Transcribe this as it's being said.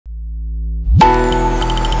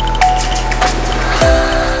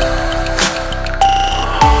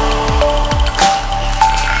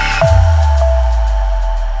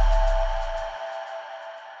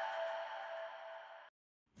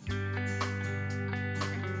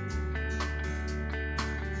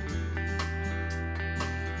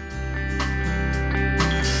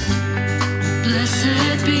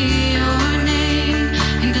be your name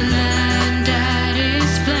in the land that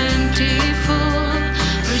is plentiful,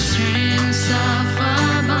 where streams of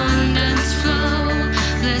abundance flow.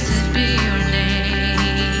 Blessed be your name.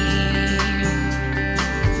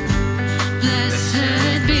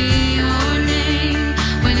 Blessed be your name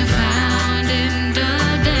when I'm found in the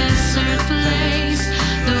desert place,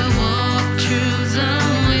 though I walk through the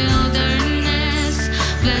wilderness.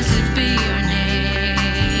 Blessed be your name.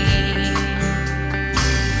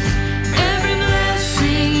 Every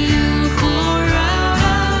blessing you pour out,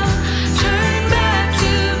 I'll turn back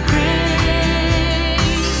to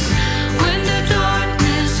praise. When the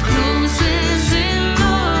darkness closes in,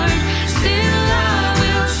 Lord, still I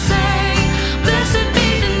will say, blessed be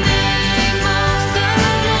the name of the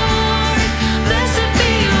Lord. Blessed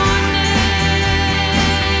be your name.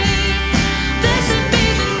 Blessed be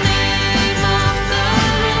the name of the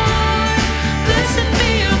Lord. Blessed be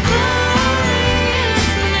your glorious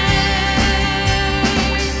name.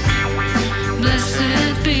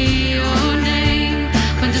 Blessed be your name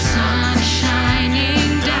when the sun's shining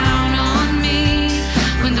down on me,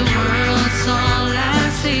 when the world's all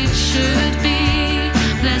as it should be.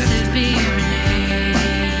 Blessed be your name.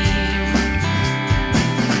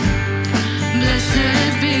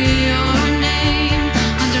 Blessed be your name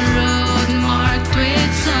on the road marked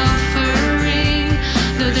with suffering,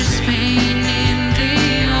 though there's pain in the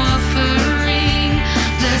offering.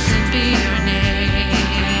 Blessed be your name.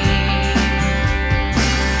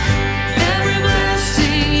 Every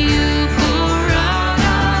blessing you pour out,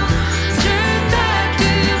 I'll turn back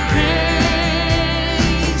to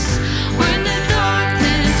praise. When the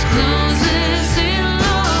darkness closes in,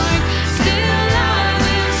 Lord, still I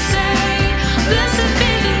will say, blessed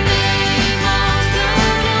be the name of the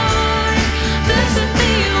Lord. Blessed be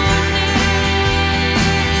your name.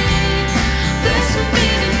 Blessed be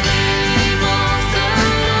the name of the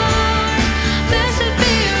Lord. Blessed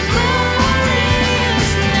be your glorious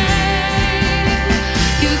name.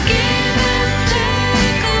 You give and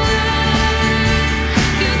take away.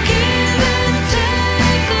 You give and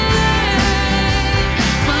take away.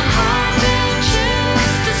 My heart will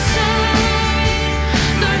choose to say,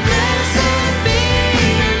 Lord, blessed be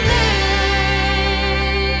your name.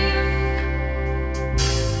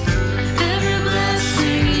 Every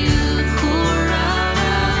blessing you pour out,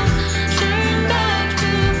 I'll turn back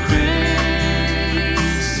to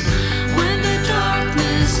praise. When the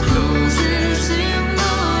darkness closes in,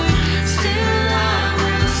 Lord, still I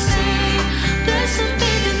will say, blessed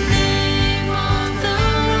be the name of the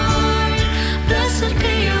Lord. Blessed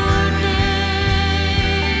be your name.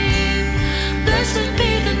 Blessed be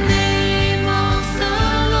the name of the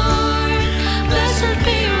Lord. Blessed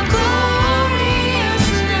be your glorious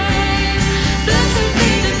name. Blessed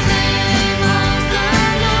be the name of the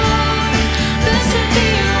Lord. Blessed be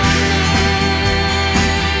your name.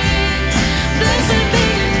 Blessed be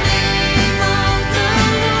the name of the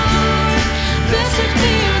Lord. Blessed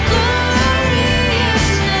be your glorious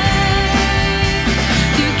name.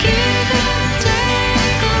 You give and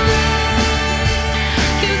take away.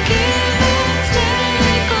 You give and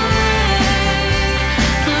take away.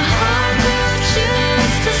 My heart will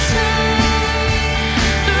choose to say,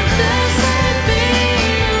 Lord, blessed be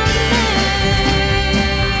your name.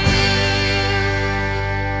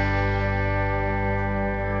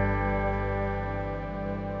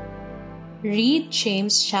 Read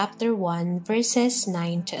James chapter 1 verses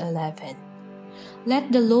 9 to 11.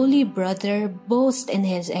 Let the lowly brother boast in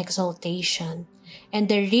his exaltation, and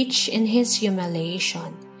the rich in his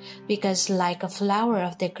humiliation, because like a flower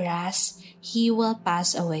of the grass he will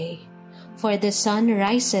pass away. For the sun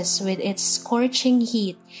rises with its scorching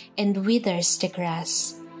heat and withers the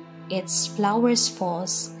grass. Its flowers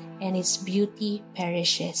falls, and its beauty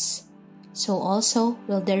perishes. So also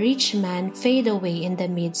will the rich man fade away in the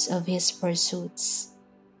midst of his pursuits.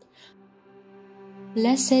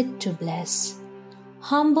 Blessed to bless.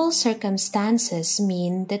 Humble circumstances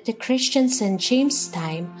mean that the Christians in James'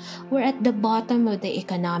 time were at the bottom of the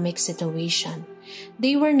economic situation.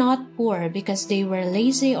 They were not poor because they were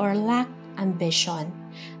lazy or lacked ambition.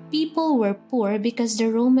 People were poor because the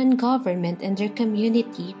Roman government and their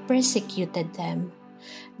community persecuted them.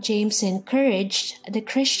 James encouraged the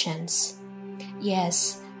Christians.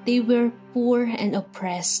 Yes, they were poor and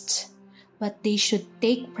oppressed, but they should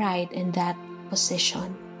take pride in that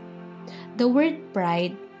position. The word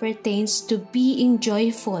pride pertains to being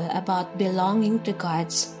joyful about belonging to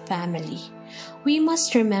God's family. We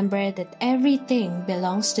must remember that everything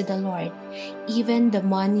belongs to the Lord, even the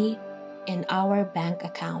money in our bank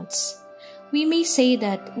accounts. We may say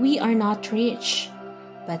that we are not rich,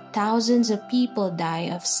 but thousands of people die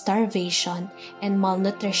of starvation and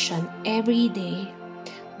malnutrition every day.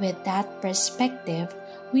 With that perspective,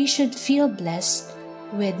 we should feel blessed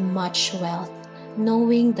with much wealth,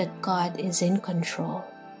 knowing that God is in control.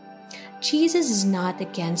 Jesus is not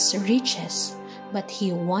against riches, but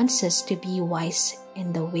He wants us to be wise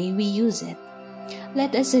in the way we use it.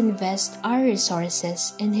 Let us invest our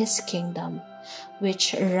resources in His kingdom,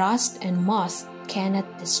 which rust and moth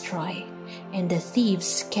cannot destroy, and the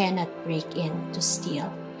thieves cannot break in to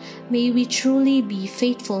steal. May we truly be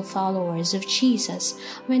faithful followers of Jesus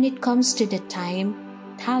when it comes to the time,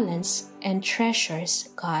 talents, and treasures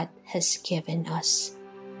God has given us.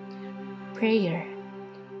 Prayer.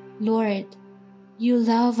 Lord, You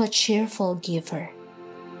love a cheerful giver.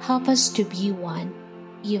 Help us to be one,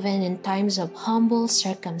 even in times of humble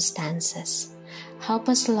circumstances. Help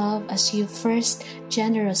us love as You first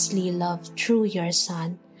generously loved through Your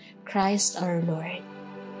Son, Christ our Lord.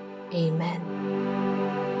 Amen.